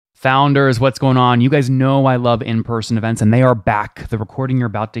Founders, what's going on? You guys know I love in-person events, and they are back. The recording you're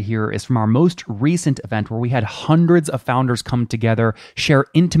about to hear is from our most recent event where we had hundreds of founders come together, share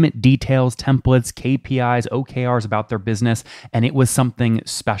intimate details, templates, KPIs, OKRs about their business, and it was something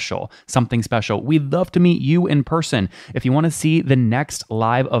special. We'd love to meet you in person. If you want to see the next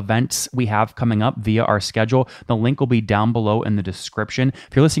live events we have coming up via our schedule, the link will be down below in the description.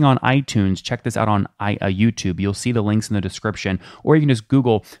 If you're listening on iTunes, check this out on YouTube. You'll see the links in the description, or you can just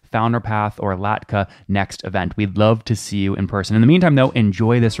Google Founder Path or Latka next event. We'd love to see you in person. In the meantime, though,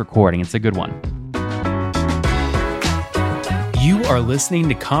 enjoy this recording. It's a good one. You are listening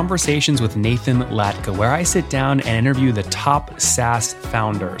to Conversations with Nathan Latka, where I sit down and interview the top SaaS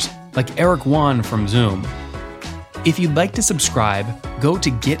founders, like Eric Yuan from Zoom. If you'd like to subscribe, go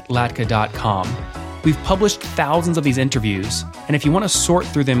to getlatka.com. We've published thousands of these interviews, and if you want to sort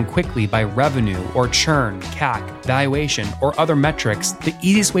through them quickly by revenue or churn, CAC, valuation, or other metrics, the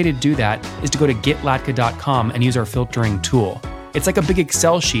easiest way to do that is to go to getlatka.com and use our filtering tool. It's like a big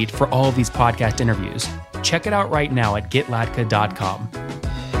Excel sheet for all of these podcast interviews. Check it out right now at getlatka.com.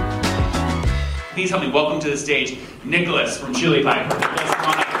 Please help me welcome to the stage Nicholas from Chili Piper. Nicholas, come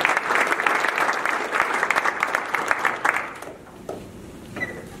on up.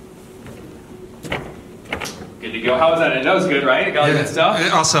 Good to go. How was that? That was good, right? It got all the good stuff?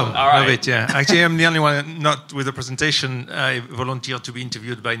 Awesome. All right. Love it, yeah. Actually, I'm the only one not with a presentation. I volunteered to be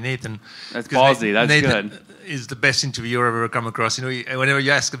interviewed by Nathan. That's ballsy. That's Nathan good. Is the best interviewer I've ever come across. You know, whenever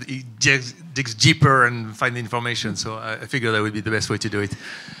you ask, he digs deeper and finds the information. So I figured that would be the best way to do it.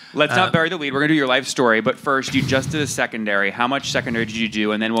 Let's not bury the lead. We're going to do your life story. But first, you just did a secondary. How much secondary did you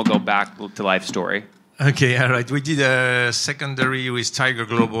do? And then we'll go back to life story. Okay, all right. We did a secondary with Tiger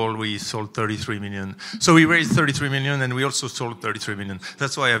Global. We sold 33 million. So we raised 33 million, and we also sold 33 million.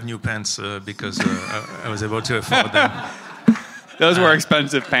 That's why I have new pants, because I was able to afford them. Those were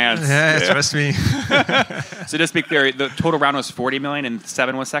expensive pants. Yeah, trust me. So just to be clear, the total round was 40 million and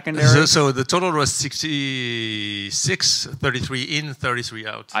 7 was secondary? So the total was 66, 33 in, 33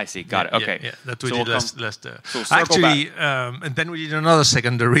 out. I see. Got it. Okay. Yeah, that we did last. So actually, and then we did another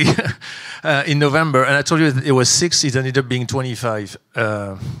secondary in November, and I told you it was 6. It ended up being 25.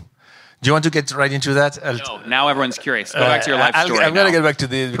 Do you want to get right into that? No, now everyone's curious. Go back to your life story. I'm going to get back to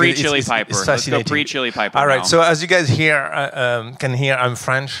the pre-Chili Piper. Let's go pre-Chili Piper. All right. Now. So as you guys can hear, I'm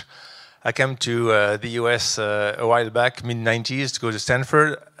French. I came to the US a while back, mid-90s, to go to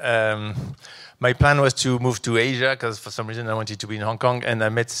Stanford. My plan was to move to Asia because for some reason I wanted to be in Hong Kong, and I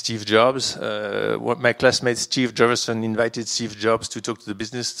met Steve Jobs. My classmate Steve Jefferson invited Steve Jobs to talk to the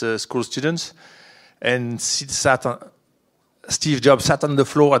business school students, and Steve Jobs sat on the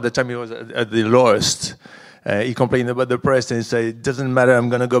floor at the time he was at the lowest. He complained about the press and he said, "It doesn't matter, I'm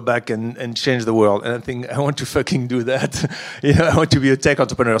going to go back and change the world." And I think, I want to fucking do that. I want to be a tech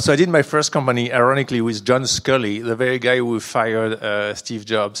entrepreneur. So I did my first company, ironically, with John Sculley, the very guy who fired Steve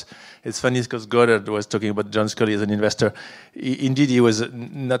Jobs. It's funny because Goddard was talking about John Sculley as an investor. Indeed, he was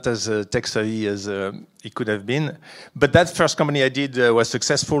not as tech-savvy as he could have been. But that first company I did was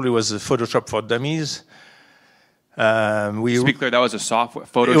successful. It was Photoshop for Dummies. To be clear, that was a software.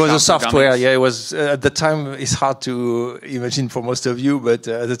 Photoshop. It was a software. Yeah, it was at the time. It's hard to imagine for most of you, but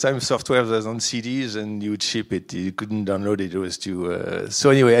at the time, software was on CDs, and you would ship it. You couldn't download it. It was too. So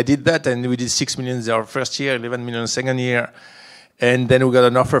anyway, I did that, and we did 6 million our first year, 11 million second year, and then we got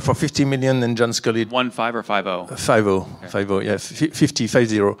an offer for 50 million, and John Sculley. 1.5 or 5.0? 5.0. Okay. 5.0. Yeah, 50.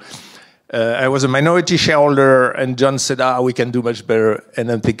 I was a minority shareholder, and John said, we can do much better.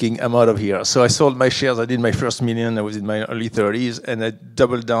 And I'm thinking, I'm out of here. So I sold my shares. I did my first million. I was in my early 30s. And I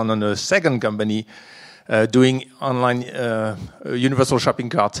doubled down on a second company doing online universal shopping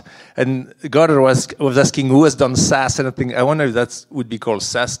cart. And Goddard was asking who has done SaaS. And I think, I wonder if that would be called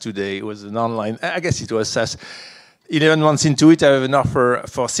SaaS today. It was an online, I guess it was SaaS. 11 months into it, I have an offer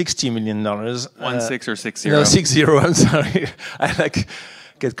for $60 million. 1.6 or 6.0? No, 6.0. I'm sorry. I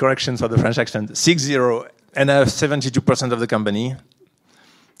get corrections for the French accent. 6.0, and I have 72% of the company.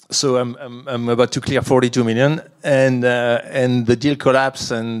 So I'm about to clear 42 million, and the deal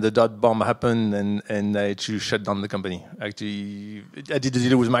collapsed, and the .bomb happened, and I actually shut down the company. Actually, I did a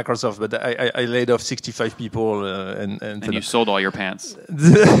deal with Microsoft, but I laid off 65 people, and you sold all your pants.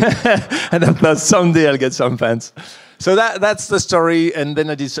 And I thought someday I'll get some pants. So that's the story, and then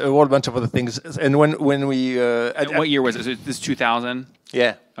I did a whole bunch of other things. And when we what year was it? Is this 2000?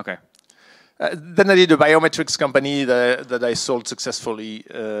 Yeah. Okay. Then I did a biometrics company that I sold successfully.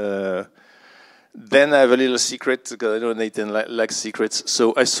 Then I have a little secret, because I know Nathan likes secrets.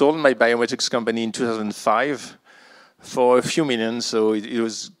 So I sold my biometrics company in 2005 for a few million. So it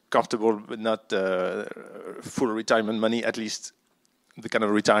was comfortable, but not full retirement money, at least. the kind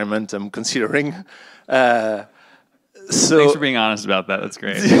of retirement I'm considering. Thanks for being honest about that. That's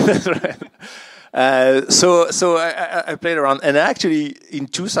great. That's right. So I played around, and actually in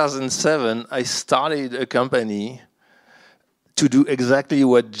 2007 I started a company to do exactly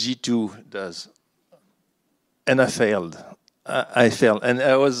what G2 does, and I failed. And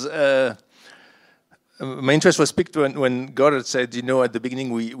I was. My interest was piqued when Goddard said, at the beginning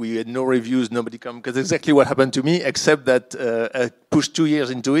we had no reviews, nobody come, because exactly what happened to me, except that I pushed 2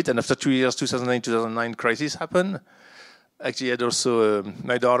 years into it, and after 2 years, 2009 crisis happened. Actually, I had also,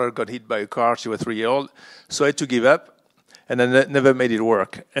 my daughter got hit by a car, she was 3-year-old, so I had to give up, and I never made it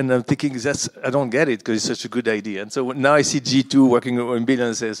work. And I'm thinking, I don't get it, because it's such a good idea. And so now I see G2 working on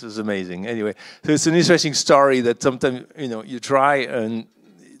billions, it's amazing. Anyway, so it's an interesting story that sometimes, you try and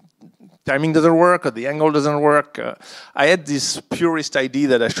timing doesn't work, or the angle doesn't work. I had this purist idea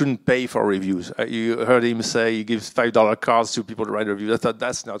that I shouldn't pay for reviews. You heard him say he gives $5 cards to people to write reviews. I thought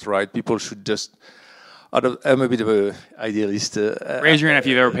that's not right. People should just. I'm a bit of an idealist. Raise your hand if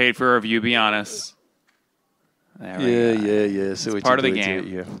you've ever paid for a review. Be honest. Yeah. So it's part of the game.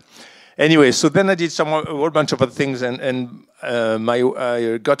 Yeah. Anyway, so then I did a whole bunch of other things, and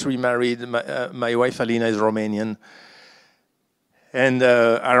I got remarried. My wife Alina is Romanian. And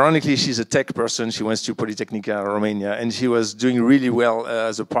ironically, she's a tech person. She went to Politehnica Romania, and she was doing really well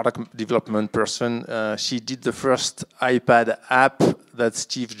as a product development person. She did the first iPad app that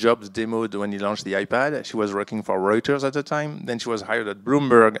Steve Jobs demoed when he launched the iPad. She was working for Reuters at the time. Then she was hired at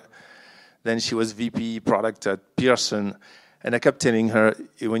Bloomberg. Then she was VP product at Pearson. And I kept telling her,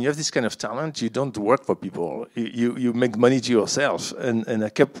 when you have this kind of talent, you don't work for people. You make money to yourself. And I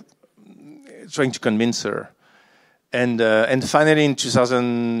kept trying to convince her. And finally, in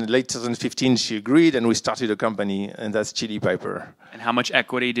late 2015, she agreed, and we started a company, and that's Chili Piper. And how much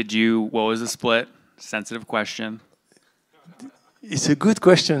equity what was the split? Sensitive question. It's a good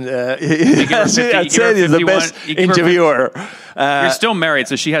question. I'd say he's the best interviewer. You're still married,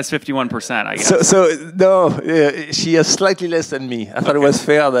 so she has 51%, I guess. She has slightly less than me. I thought it was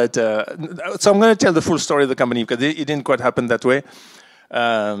fair that... so I'm going to tell the full story of the company, because it didn't quite happen that way,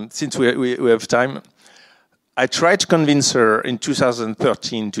 since we have time. I tried to convince her in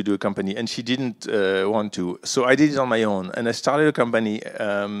 2013 to do a company, and she didn't want to. So I did it on my own, and I started a company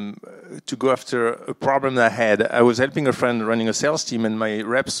to go after a problem I had. I was helping a friend running a sales team, and my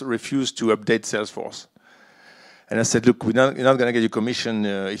reps refused to update Salesforce. And I said, look, you're not going to get your commission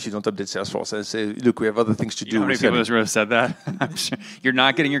if you don't update Salesforce. I said, look, we have other things to do. How many people have said that? I'm sure. You're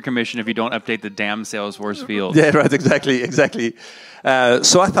not getting your commission if you don't update the damn Salesforce field. Yeah, right, exactly.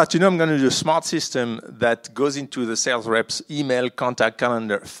 So I thought, I'm going to do a smart system that goes into the sales reps' email, contact,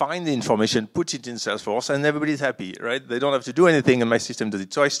 calendar, find the information, put it in Salesforce, and everybody's happy, right? They don't have to do anything, and my system does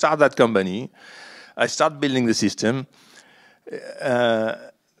it. So I start that company. I start building the system.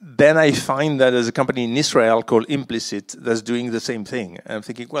 Then I find that there's a company in Israel called Implicit that's doing the same thing. And I'm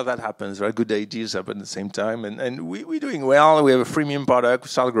thinking, well, that happens, right? Good ideas happen at the same time. And we're doing well. We have a freemium product. We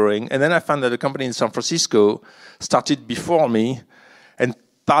start growing. And then I found that a company in San Francisco started before me and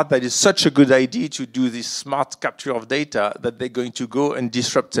thought that it's such a good idea to do this smart capture of data that they're going to go and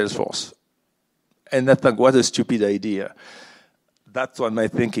disrupt Salesforce. And I thought, what a stupid idea. That's what my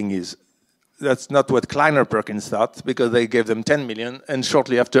thinking is. That's not what Kleiner Perkins thought, because they gave them 10 million, and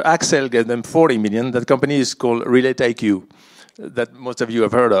shortly after Axel gave them 40 million. That company is called RelateIQ, that most of you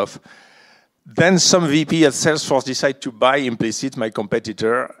have heard of. Then some VP at Salesforce decided to buy Implicit, my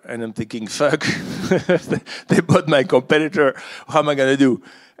competitor, and I'm thinking, fuck, they bought my competitor, how am I going to do?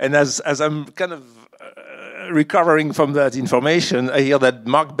 And as I'm kind of recovering from that information, I hear that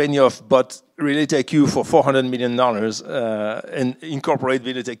Mark Benioff bought RelateIQ for $400 million and incorporate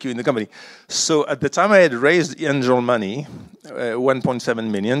RelateIQ in the company. So at the time I had raised angel money, 1.7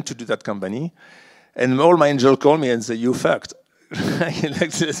 million to do that company, and all my angels called me and said, you fucked.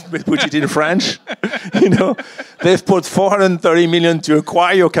 Let's put it in French. They've put 430 million to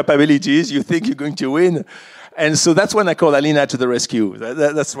acquire your capabilities. You think you're going to win. And so that's when I called Alina to the rescue.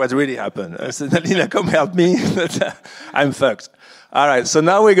 That's what really happened. I said, Alina, come help me. I'm fucked. All right, so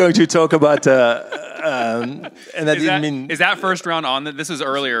now we're going to talk about, and I didn't mean... Is that first round on? This is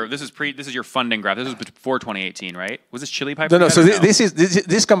earlier. This is your funding graph. This was before 2018, right? Was this Chili Piper? No. So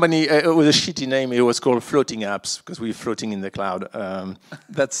this company was a shitty name. It was called Floating Apps because we're floating in the cloud.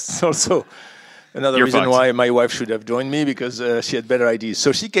 That's also another reason why my wife should have joined me, because she had better ideas.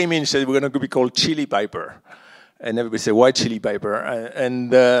 So she came in and said, we're going to be called Chili Piper. And everybody said, why Chili Piper?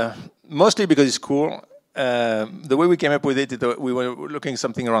 And mostly because it's cool. The way we came up with it, we were looking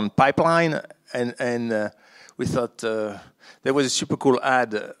something around pipeline, and we thought there was a super cool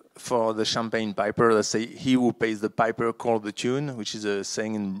ad for the champagne piper. Let's say, he who pays the piper calls the tune, which is a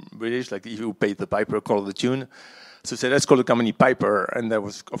saying in British, like, he who pays the piper calls the tune. So we said, let's call the company Piper, and that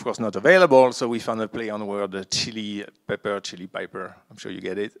was, of course, not available, so we found a play on the word chili pepper, chili piper. I'm sure you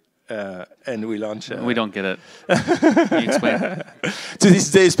get it. And we launched... we don't get it. Can you explain? To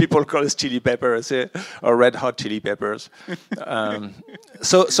these days, people call us chili peppers, or red hot chili peppers.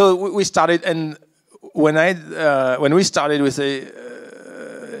 So we started, and when we started, we say,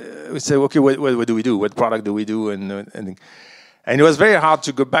 okay, what do we do? What product do we do? And it was very hard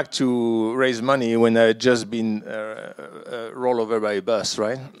to go back to raise money when I had just been rolled over by a bus,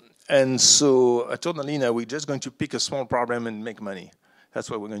 right? And so I told Alina, we're just going to pick a small problem and make money. That's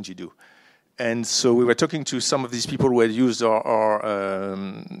what we're going to do. And so we were talking to some of these people who had used our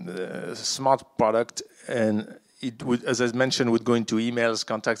smart product, and it would, as I mentioned, would go into emails,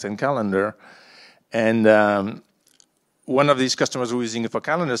 contacts, and calendar. And one of these customers who was using it for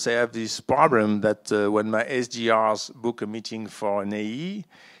calendar say, I have this problem that when my SDRs book a meeting for an AE,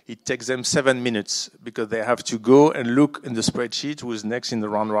 it takes them 7 minutes because they have to go and look in the spreadsheet who's next in the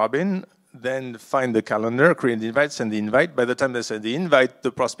round robin, then find the calendar, create the invite, send the invite. By the time they send the invite,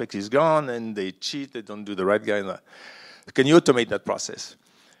 the prospect is gone and they cheat, they don't do the right guy. Can you automate that process?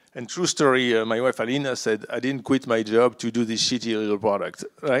 And true story, my wife Alina said, I didn't quit my job to do this shitty little product,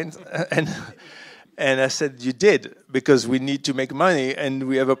 right? And I said, you did, because we need to make money and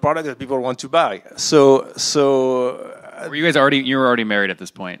we have a product that people want to buy. So were you guys you were already married at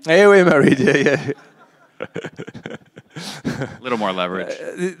this point? Yeah, we're married, yeah. A little more leverage.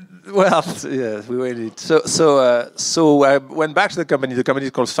 Well, yes, we waited. So I went back to the company. The company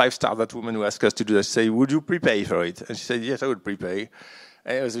is called 5 Star. That woman who asked us to do that, say, would you prepay for it? And she said, yes, I would prepay.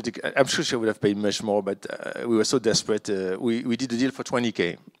 And it was ridiculous. I'm sure she would have paid much more, but we were so desperate. We did the deal for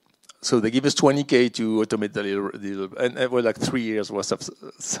 $20K. So they give us $20K to automate the little, and it was like 3 years worth of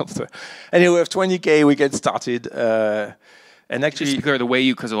software. Anyway, we have $20K, we get started. And actually, just to be clear, the way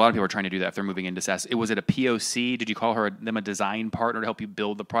because a lot of people are trying to do that if they're moving into SaaS. Was it a POC? Did you call them a design partner to help you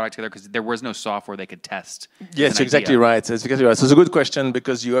build the product together? Because there was no software they could test. Yes, exactly right. That's exactly right. So it's a good question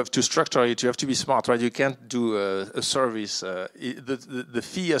because you have to structure it. You have to be smart, right? You can't do a service. The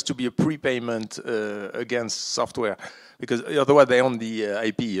fee has to be a prepayment against software, because otherwise they own the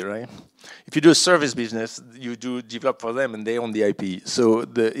IP, right? If you do a service business, you do develop for them and they own the IP. So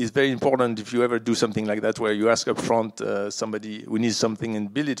it's very important if you ever do something like that where you ask up front somebody who needs something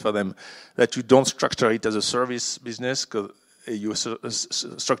and build it for them, that you don't structure it as a service business, because you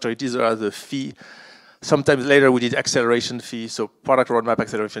structure it either as a fee. Sometimes later we did acceleration fee, so product roadmap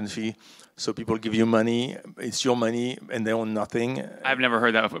acceleration fee. So people give you money, it's your money, and they own nothing. I've never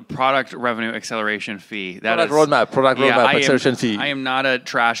heard that. Product revenue acceleration fee. Product roadmap acceleration fee. I am not a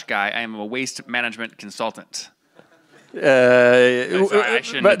trash guy. I am a waste management consultant. Sorry, I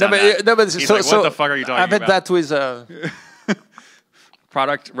shouldn't have done that. No, but He's like, what the fuck are you talking about? I bet that with...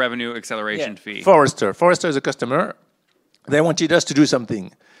 Product revenue acceleration fee. Forrester is a customer. They wanted us to do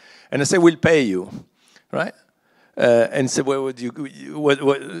something. And I said, we'll pay you, right? And said, well,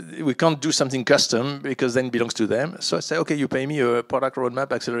 we can't do something custom because then it belongs to them. So I said, okay, you pay me a product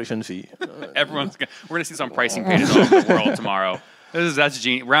roadmap acceleration fee. We're going to see some pricing pages all over the world tomorrow. That's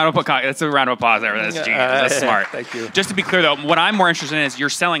genius. That's a round of applause there. That's genius. That's smart. Thank you. Just to be clear, though, what I'm more interested in is you're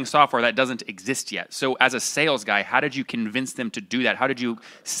selling software that doesn't exist yet. So as a sales guy, how did you convince them to do that? How did you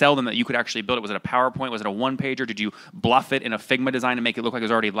sell them that you could actually build it? Was it a PowerPoint? Was it a one-pager? Did you bluff it in a Figma design to make it look like it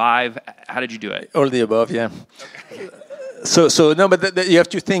was already live? How did you do it? All the above, yeah. Okay. So no, but you have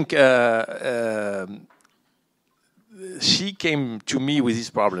to think... she came to me with this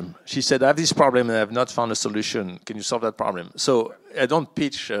problem. She said, I have this problem and I have not found a solution. Can you solve that problem? So I don't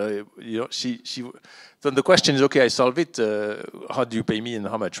pitch. So the question is, okay, I solve it. How do you pay me and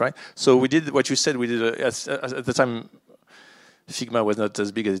how much, right? So we did what you said. We did at the time, Figma was not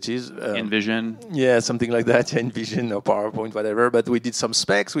as big as it is. InVision? Yeah, something like that. InVision or PowerPoint, whatever. But we did some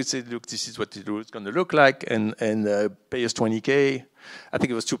specs. We said, look, this is what it's going to look like, and pay us $20K. I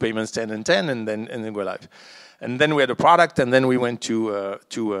think it was 2 payments, 10 and 10, and then go live. And then we had a product, and then we went to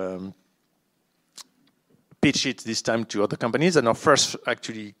pitch it this time to other companies. And our first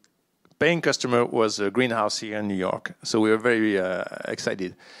actually paying customer was a greenhouse here in New York. So we were very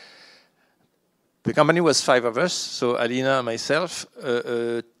excited. The company was 5 of us, so Alina, myself,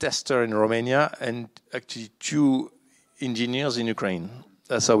 a tester in Romania, and actually 2 engineers in Ukraine.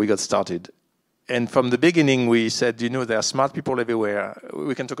 That's how we got started. And from the beginning, we said, there are smart people everywhere.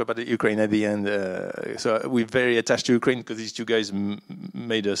 We can talk about Ukraine at the end. So we're very attached to Ukraine because these 2 guys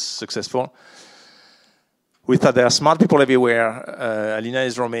made us successful. We thought there are smart people everywhere. Alina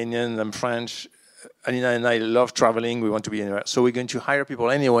is Romanian, I'm French. Alina and I love traveling. We want to be anywhere. So we're going to hire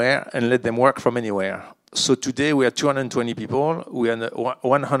people anywhere and let them work from anywhere. So today we are 220 people. We are in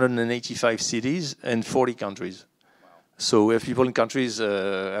 185 cities and 40 countries. Wow. So we have people in countries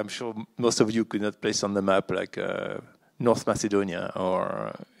I'm sure most of you could not place on the map, like North Macedonia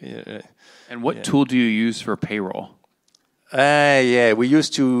or... and what tool do you use for payroll? Yeah, we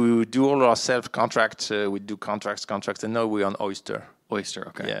used to do all our self-contracts. We do contracts, and now we're on Oyster. Oyster,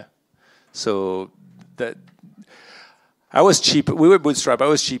 okay. Yeah. So that I was cheap. We were bootstrap. I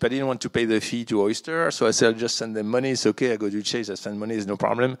was cheap. I didn't want to pay the fee to Oyster, so I said I'll just send them money. It's okay. I go to Chase. I send money. It's no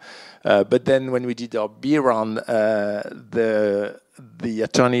problem. But then when we did our B round, the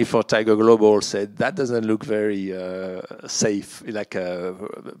attorney for Tiger Global said that doesn't look very safe, like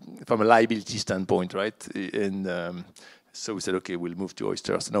from a liability standpoint, right? And so we said, okay, we'll move to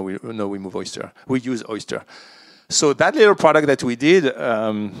Oyster. So now we move Oyster. We use Oyster. So that little product that we did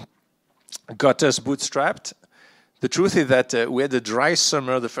got us bootstrapped. The truth is that we had a dry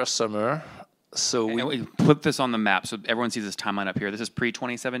summer the first summer. So we put this on the map so everyone sees this timeline up here. This is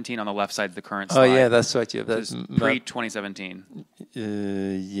pre-2017 on the left side of the current slide. Oh, yeah, that's right. Yeah, that's pre-2017.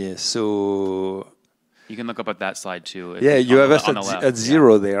 Yeah, so... You can look up at that slide, too. Yeah, you have us at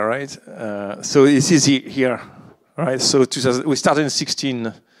zero there, right? So this is here, right? So we started in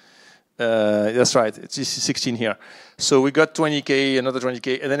 16. That's right. It's 16 here. So we got 20K, another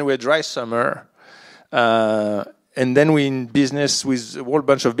 20K, and then we had dry summer. And then we're in business with a whole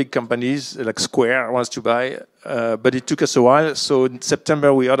bunch of big companies, like Square wants to buy. But it took us a while. So in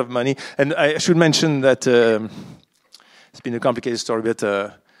September, we're out of money. And I should mention that it's been a complicated story, but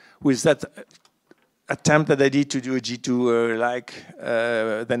with that attempt that I did to do a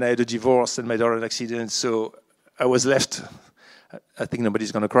G2, then I had a divorce and my daughter had an accident. So I was left... I think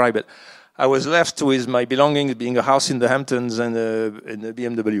nobody's going to cry, but I was left with my belongings being a house in the Hamptons and a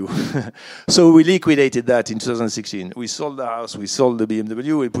BMW. So we liquidated that in 2016. We sold the house, we sold the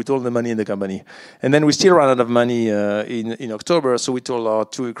BMW, we put all the money in the company. And then we still ran out of money in October, so we told our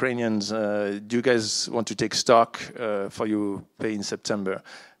two Ukrainians, do you guys want to take stock for you pay in September?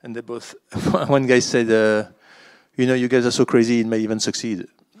 And they both, one guy said, you guys are so crazy, it may even succeed.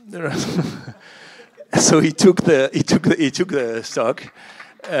 So he took the stock.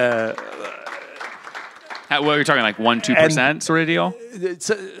 What you're talking, like 1-2% sort of deal?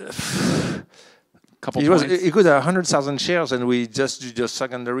 It's couple. It could have 100,000 shares, and we just did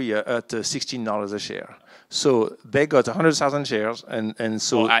secondary at $16 a share. So they got 100,000 shares, and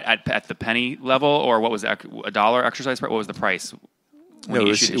so at the penny level, or what was it, $1 exercise price? What was the price? No,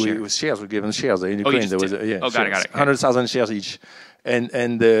 it was shares. We gave them shares in Ukraine. There was got it. 100,000 shares each. And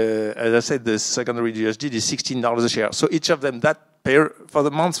as I said, the secondary GSD is $16 a share. So each of them, that pair for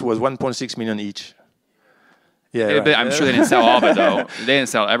the month was $1.6 million each. Yeah, right. I'm sure they didn't sell all of it though. They didn't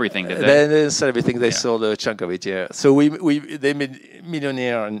sell everything, did they? They didn't sell everything. They sold a chunk of it. Yeah. So they made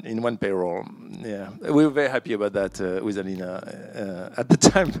millionaire in one payroll. Yeah, we were very happy about that with Alina. At the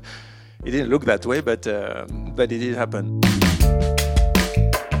time, it didn't look that way, but it did happen.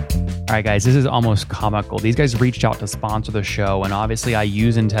 All right, guys, this is almost comical. These guys reached out to sponsor the show, and obviously I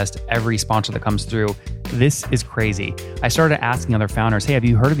use and test every sponsor that comes through. This is crazy. I started asking other founders, hey, have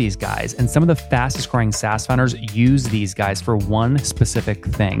you heard of these guys? And some of the fastest growing SaaS founders use these guys for one specific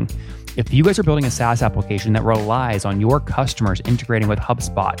thing. If you guys are building a SaaS application that relies on your customers integrating with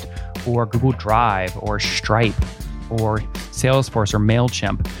HubSpot or Google Drive or Stripe or Salesforce or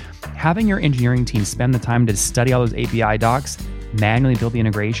MailChimp, having your engineering team spend the time to study all those API docs, manually build the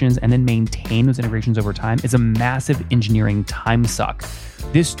integrations, and then maintain those integrations over time is a massive engineering time suck.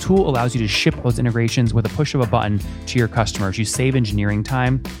 This tool allows you to ship those integrations with a push of a button to your customers. You save engineering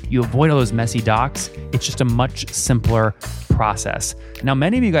time, you avoid all those messy docs. It's just a much simpler process. Now,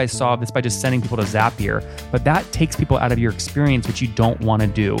 many of you guys solve this by just sending people to Zapier, but that takes people out of your experience, which you don't want to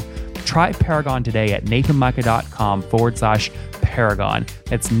do. Try Paragon today at nathanlatka.com/Paragon.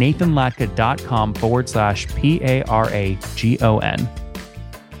 That's nathanlatka.com/PARAGON.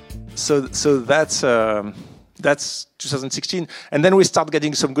 So that's 2016, and then we start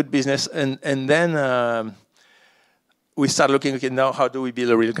getting some good business, and then we start looking. Okay, now how do we build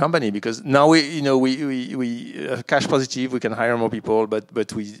a real company? Because now we are cash positive, we can hire more people,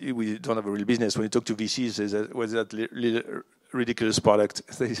 but we don't have a real business. When you talk to VCs, they say, "What's that ridiculous product?"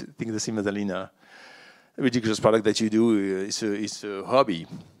 They think the same as Alina. Ridiculous product that you do is a hobby.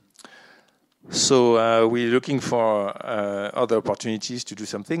 So we're looking for other opportunities to do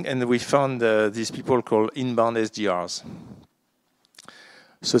something, and we found these people called inbound SDRs.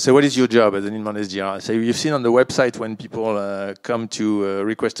 So say, what is your job as an inbound SDR? So you've seen on the website when people come to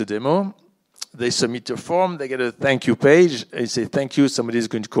request a demo, they submit a form, they get a thank you page, and say, thank you, somebody is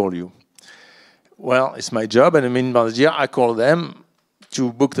going to call you. well, it's my job. And in the year, I call them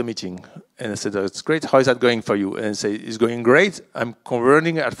to book the meeting. And I said, that's great. How is that going for you? And I say, it's going great. I'm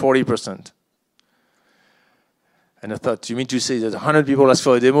converting at 40%. And I thought, you mean to say that 100 people asked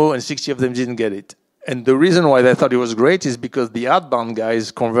for a demo and 60 of them didn't get it? And the reason why they thought it was great is because the outbound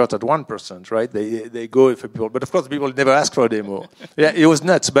guys convert at 1%, right? They go for people. But of course, people never ask for a demo. Yeah, it was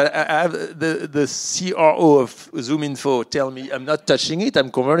nuts. But I have the CRO of ZoomInfo tell me, I'm not touching it.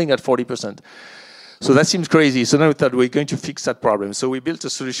 I'm converting at 40%. So that seems crazy. So now we thought we're going to fix that problem. So we built a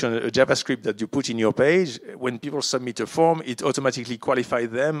solution, a JavaScript that you put in your page. When people submit a form, it automatically qualifies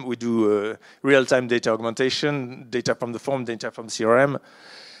them. We do real-time data augmentation, data from the form, data from the CRM.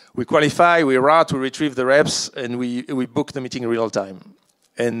 We qualify, we route, we retrieve the reps, and we book the meeting in real time.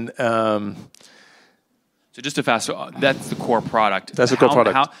 And so just to fast, that's the core product. That's the core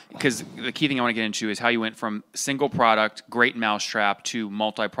product. Because the key thing I want to get into is how you went from single product, great mousetrap, to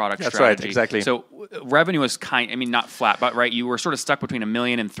multi-product strategy. That's right, exactly. So revenue was not flat, but right, you were sort of stuck between $1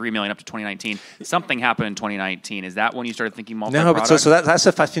 million and $3 million up to 2019. Something happened in 2019. Is that when you started thinking multi-product? No, but so that's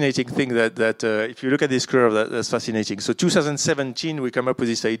a fascinating thing that if you look at this curve, that's fascinating. So 2017, we come up with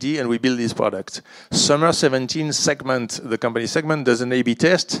this idea and we build this product. Summer 17, the company segment does an A/B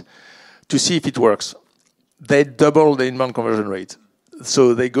test to see if it works. They doubled the inbound conversion rate.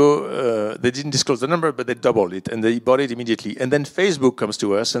 So they didn't disclose the number, but they doubled it, and they bought it immediately. And then Facebook comes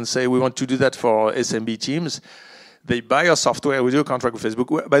to us and say, we want to do that for SMB teams. They buy our software. We do a contract with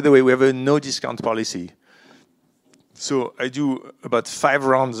Facebook. By the way, we have a no discount policy. So I do about 5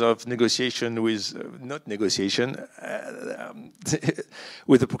 rounds of negotiation with,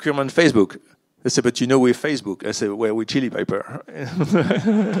 with the procurement Facebook. They say, but we're Facebook. I say, well, we're Chili Piper.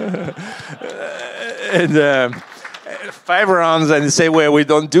 And 5 rounds, and they say, well, we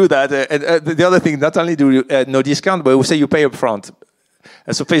don't do that. And the other thing, not only do we no discount, but we say you pay up front.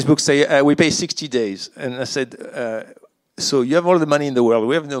 And so Facebook say, we pay 60 days. And I said, so you have all the money in the world.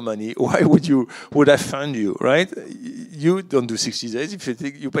 We have no money. Why would I fund you, right? You don't do 60 days. If you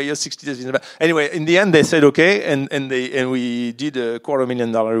think you pay us 60 days. Anyway, in the end, they said okay, and we did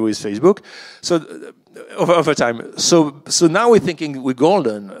 $250,000 with Facebook. So over time. So now we're thinking we're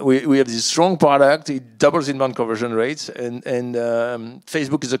golden. We have this strong product. It doubles inbound conversion rates, and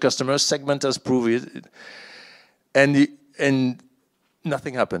Facebook is a customer. Segment has proved it, and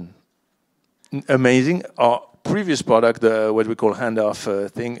nothing happened. Amazing. Our previous product, what we call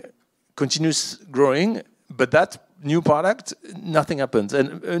handoff thing, continues growing, but that new product, nothing happens.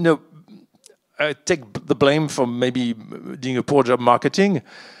 And I take the blame for maybe doing a poor job marketing,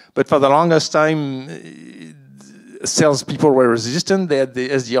 but for the longest time, salespeople were resistant. They had the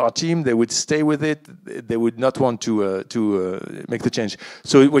SDR team. They would stay with it. They would not want to make the change.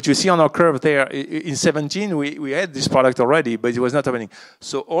 So what you see on our curve there, in 17, we had this product already, but it was not happening.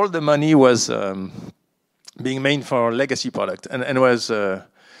 So all the money was being made for our legacy product, and was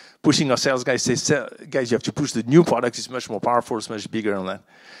pushing our sales guys, say, guys, you have to push the new product. It's much more powerful. It's much bigger than that.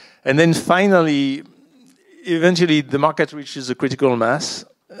 And then finally, eventually, the market reaches a critical mass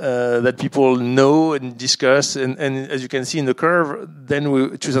that people know and discuss. And as you can see in the curve, then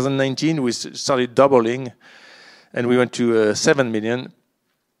 2019, we started doubling, and we went to 7 million.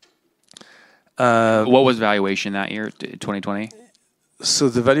 What was valuation that year, 2020? So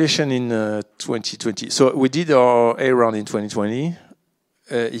the valuation in 2020. So we did our A round in 2020.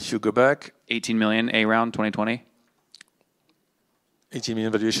 If you go back, 18 million A round 2020. 18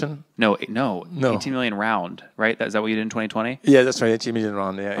 million valuation? No. 18 million round, right? Is that what you did in 2020? Yeah, that's right. 18 million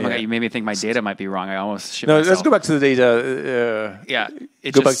round. Yeah. Oh my God, you made me think my data might be wrong. I almost shit No, myself. let's go back to the data. Yeah,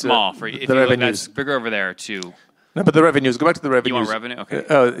 it's just small for you. If the you look, revenues. that's bigger over there too. No, but the revenues. Go back to the revenues. You want revenue? Okay.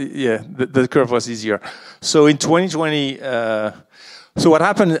 Yeah, the curve was easier. So in 2020, so what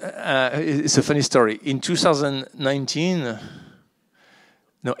happened? It's a funny story. In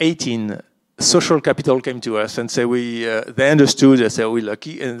 18. Social Capital came to us and said they understood. They said we're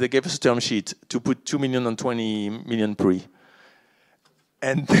lucky, and they gave us a term sheet to put 2 million on 20 million pre.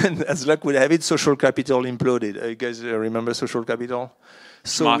 And then, as luck would have it, Social Capital imploded. You guys remember Social Capital?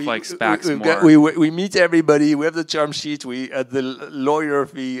 So like SPACs we meet everybody. We have the term sheet. We had the lawyer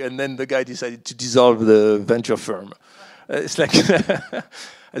fee, and then the guy decided to dissolve the venture firm. It's like,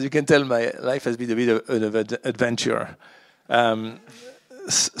 as you can tell, my life has been a bit of an adventure.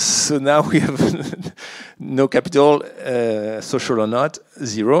 So now we have no capital, social or not,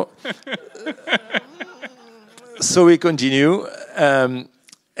 0. So we continue.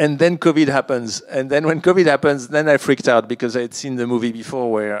 And then COVID happens. And then when COVID happens, then I freaked out because I had seen the movie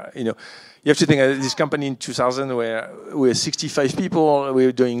before where, you have to think this company in 2000 where we were 65 people, we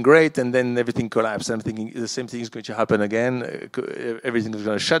were doing great, and then everything collapsed. I'm thinking the same thing is going to happen again. Everything is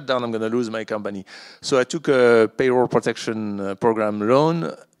going to shut down. I'm going to lose my company. So I took a payroll protection program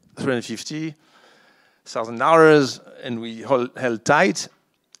loan, $350,000, and we held tight.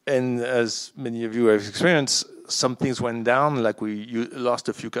 And as many of you have experienced, some things went down, like we lost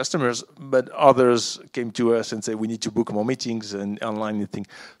a few customers, but others came to us and said, we need to book more meetings and online thing.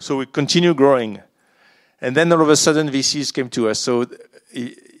 So we continue growing. And then all of a sudden, VCs came to us. So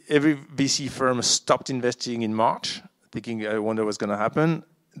every VC firm stopped investing in March, thinking, I wonder what's going to happen.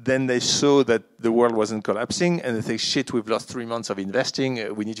 Then they saw that the world wasn't collapsing, and they think, shit, we've lost 3 months of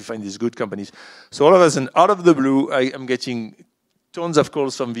investing. We need to find these good companies. So all of a sudden, out of the blue, I'm getting tons of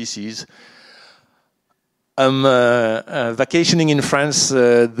calls from VCs. I'm vacationing in France.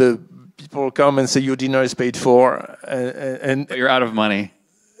 The people come and say your dinner is paid for, and But you're out of money.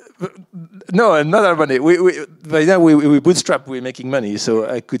 No, not our money. By now we bootstrap. We're making money, so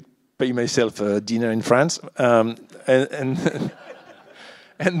I could pay myself a dinner in France. And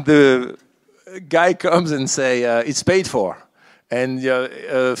and the guy comes and say it's paid for, and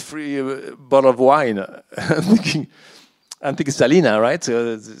a free bottle of wine. I'm thinking Salina, right?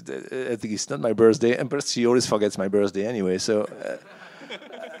 So I think it's not my birthday, and plus she always forgets my birthday anyway. So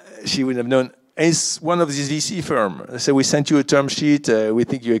she wouldn't have known. And it's one of these VC firms. They say, we sent you a term sheet. We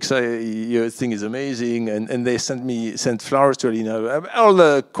think your thing is amazing, and they sent flowers to Alina, all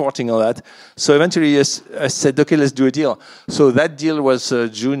the courting, all that. So eventually, I said, okay, let's do a deal. So that deal was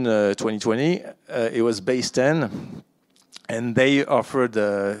June 2020. It was base 10, and they offered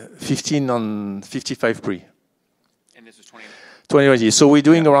 15 on 55 pre. 2020. So we're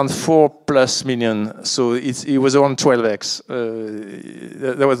doing around 4+ million. So it was around 12x.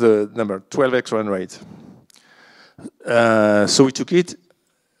 That was the number, 12x run rate. So we took it.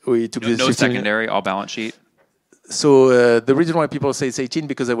 We took no secondary, all balance sheet. So the reason why people say it's 18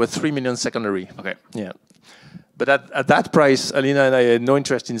 because there were 3 million secondary. Okay. Yeah. But at that price, Alina and I had no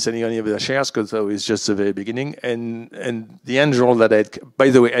interest in selling any of the shares because it was just the very beginning. And the angel that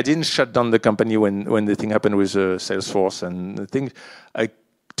by the way, I didn't shut down the company when the thing happened with Salesforce and the thing. I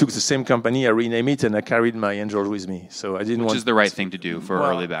took the same company, I renamed it, and I carried my angel with me. So I didn't Which is the right thing to do for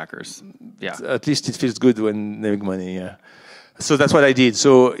early backers. Yeah. At least it feels good when they make money, yeah. So that's what I did.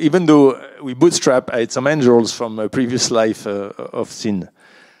 So even though we bootstrap, I had some angels from a previous life of Sin.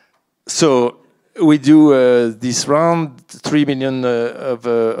 So we do this round, 3 million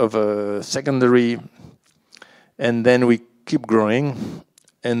of secondary, and then we keep growing.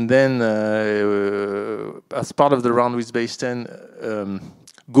 And then as part of the round with base 10,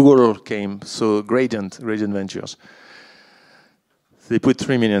 Google came, so Gradient Ventures. They put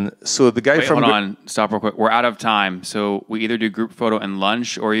 3 million. So the guy from... Hold on, stop real quick. We're out of time, so we either do group photo and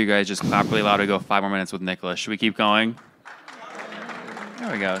lunch, or you guys just clap really loud to go 5 more minutes with Nicolas. Should we keep going?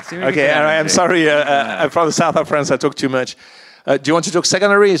 There we go. Okay, all right, I'm sorry. I'm from the south of France. I talk too much. Do you want to talk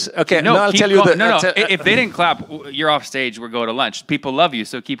secondaries? Okay, no, I'll tell you. If they didn't clap, you're off stage. We'll go to lunch. People love you,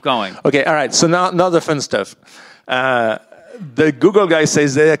 so keep going. Okay, all right. So now the fun stuff. The Google guy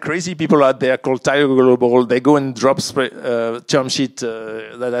says there are crazy people out there called Tiger Global. They go and drop term sheet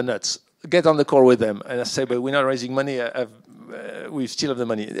that are nuts. Get on the call with them. And I say, but we're not raising money. We still have the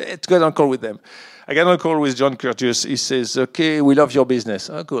money. Get on the call with them. I got on a call with John Curtius. He says, okay, we love your business.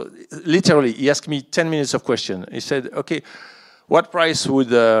 Oh, cool. Literally, he asked me 10 minutes of question. He said, okay, what price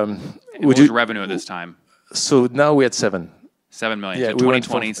would what was revenue at this time? So now we're at 7. 7 million. Yeah, so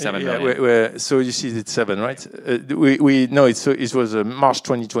 2020, 7 million. So you see it's 7, right? It was March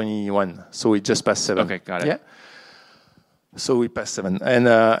 2021. So we just passed 7. Okay, got it. Yeah. So we passed 7. And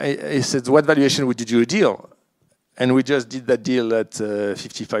he said, what valuation would you do a deal? And we just did that deal at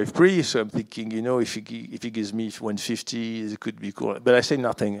 55 pre. So I'm thinking, if he gives me 150, it could be cool. But I said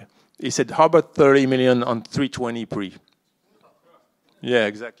nothing. He said, how about 30 million on 320 pre? Yeah,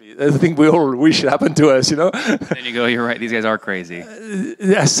 exactly. I think we all wish it happened to us, Then you go, you're right. These guys are crazy.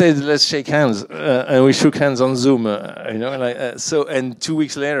 I said, let's shake hands. And we shook hands on Zoom, So, and 2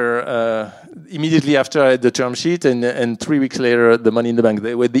 weeks later, immediately after I had the term sheet, and 3 weeks later, the money in the bank.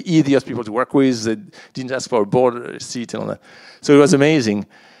 They were the easiest people to work with. They didn't ask for a board seat and all that. So it was amazing.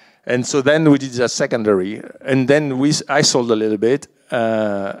 And so then we did that secondary. And then I sold a little bit.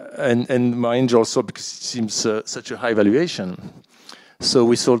 And my angel also, because it seems such a high valuation. So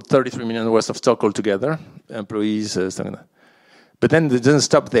we sold 33 million worth of stock altogether, employees, stuff like that. But then it doesn't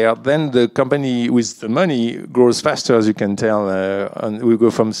stop there. Then the company with the money grows faster, as you can tell. And we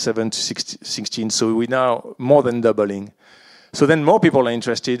go from 7 to 16. So we're now more than doubling. So then more people are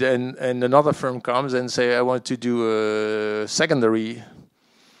interested, and another firm comes and say, I want to do a secondary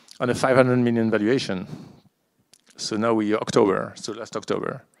on a 500 million valuation. So now last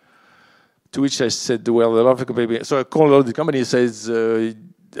October. To which I said, well, a lot of companies, so I called all the companies, says, I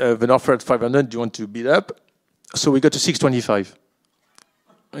have an offer at 500, do you want to bid up? So we got to 625.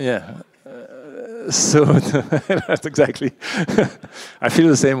 Yeah. So that's exactly. I feel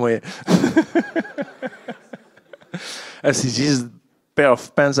the same way. I see, this is a pair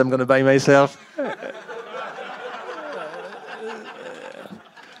of pants I'm going to buy myself.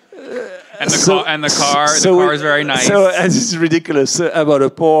 And the car is very nice. So this is ridiculous. About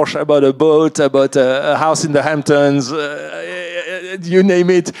a Porsche, about a boat, about a house in the Hamptons, you name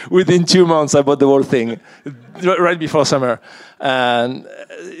it. Within 2 months, I bought the whole thing, right before summer. And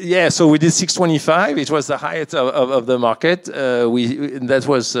so we did 625. It was the height of the market. That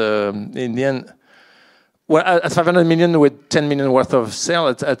was in the end. Well, at 500 million with 10 million worth of sale,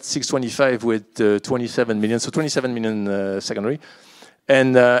 at 625 with 27 million, so 27 million secondary.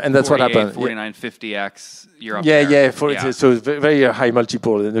 And that's what happened. 4950x. You're up there. Yeah. So very high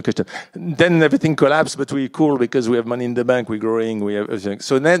multiple. No question. Then everything collapsed, but we're cool because we have money in the bank. We're growing. We have everything.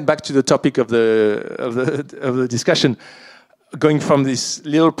 So then back to the topic of the discussion. Going from this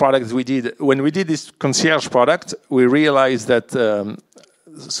little product we did, when we did this concierge product, we realized that.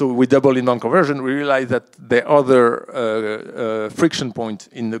 So we doubled inbound conversion. We realized that the other friction point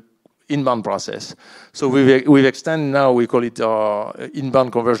in the inbound process. So we've extended now, we call it our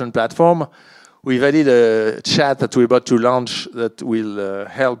inbound conversion platform. We've added a chat that we're about to launch that will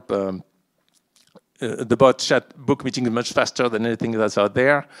help the bot chat book meetings much faster than anything that's out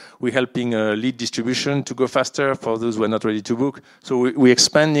there. We're helping lead distribution to go faster for those who are not ready to book. So we're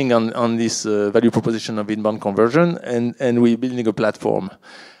expanding on this value proposition of inbound conversion, and we're building a platform.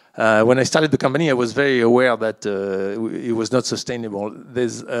 When I started the company, I was very aware that it was not sustainable.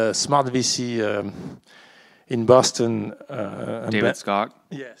 There's a smart VC in Boston. David Scott?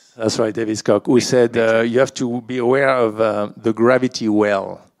 Yes, that's right, David Scott, who said you have to be aware of the gravity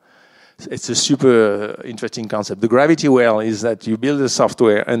well. It's a super interesting concept. The gravity well is that you build a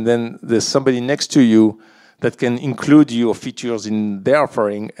software and then there's somebody next to you that can include your features in their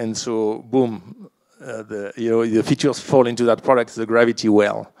offering, and so boom, the features fall into that product, the gravity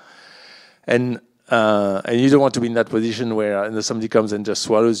well. And you don't want to be in that position where somebody comes and just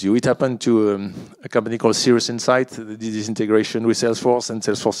swallows you. It happened to a company called Cirrus Insight. They did this integration with Salesforce, and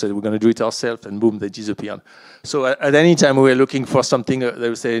Salesforce said, we're going to do it ourselves, and boom, they disappeared. So at any time we were looking for something, they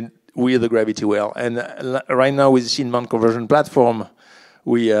would say, we're the gravity well. And right now with the inbound conversion platform,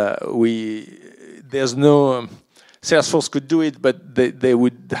 there's no... Salesforce could do it, but they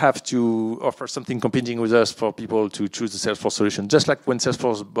would have to offer something competing with us for people to choose the Salesforce solution. Just like when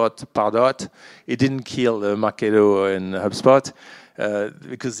Salesforce bought Pardot, it didn't kill Marketo and HubSpot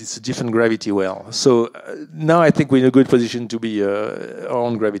because it's a different gravity well. So now I think we're in a good position to be our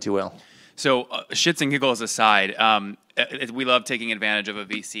own gravity well. So shits and giggles aside, we love taking advantage of a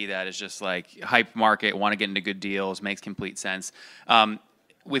VC that is just like hype market, want to get into good deals, makes complete sense.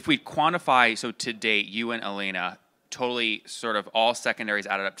 If we quantify, so to date, you and Elena, totally sort of all secondaries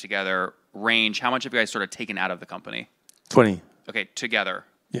added up together, range, how much have you guys sort of taken out of the company? 20. Okay, together.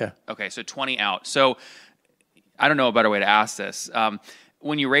 Yeah. Okay, so 20 out. So I don't know a better way to ask this.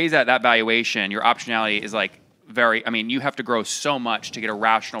 When you raise that valuation, your optionality is like you have to grow so much to get a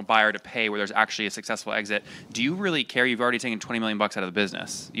rational buyer to pay where there's actually a successful exit. Do you really care? You've already taken $20 million out of the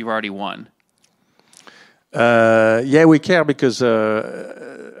business. You've already won. Yeah, we care because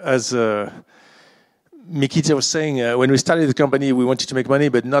as Mikita was saying, when we started the company, we wanted to make money,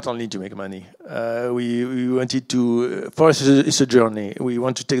 but not only to make money. We wanted to, for us, it's a journey. We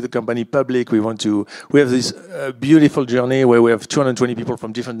want to take the company public. We have this beautiful journey where we have 220 people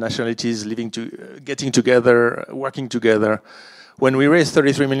from different nationalities getting together, working together. When we raised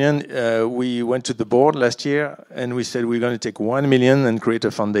 33 million, we went to the board last year and we said we're going to take 1 million and create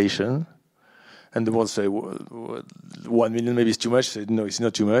a foundation. And the board said, 1 million maybe is too much. I said, no, it's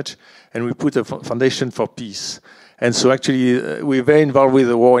not too much. And we put a foundation for peace. And so actually, we're very involved with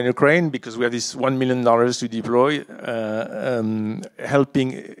the war in Ukraine because we have this $1 million to deploy,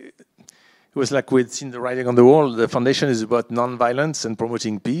 helping. It was like we'd seen the writing on the wall. The foundation is about non-violence and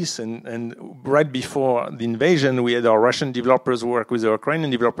promoting peace. And right before the invasion, we had our Russian developers work with the Ukrainian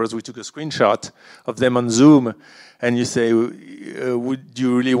developers. We took a screenshot of them on Zoom. And you say, would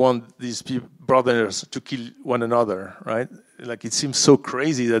you really want these brothers to kill one another, right? Like, it seems so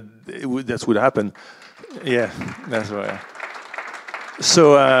crazy that that would happen. Yeah, that's right.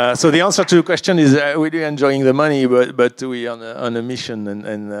 So the answer to the question is we're really enjoying the money, but we're on a mission,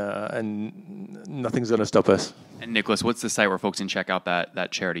 and nothing's going to stop us. And Nicholas, what's the site where folks can check out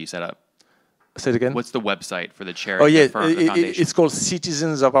that charity you set up? Say it again? What's the website for the charity? Oh, yeah, the foundation? it's called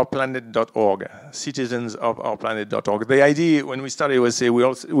citizensofOurPlanet.org. CitizensofOurPlanet.org. The idea when we started was say we're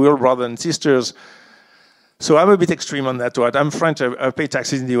all brothers and sisters. So I'm a bit extreme on that. Right? I'm French. I pay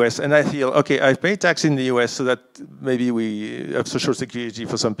taxes in the US, and I feel okay. I pay tax in the US so that maybe we have social security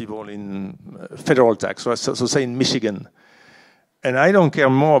for some people in federal tax. So say in Michigan, and I don't care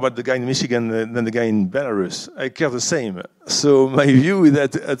more about the guy in Michigan than the guy in Belarus. I care the same. So my view is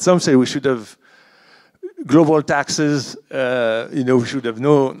that at some stage we should have global taxes.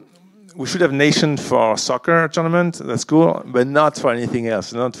 We should have nation for soccer tournament. That's cool, but not for anything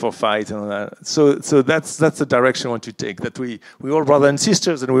else, not for fight and all that. So that's the direction I want to take. That we all brothers and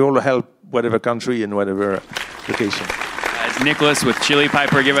sisters, and we all help whatever country and whatever location. It's Nicholas with Chili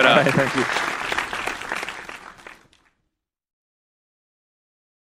Piper. Give it up. Thank you.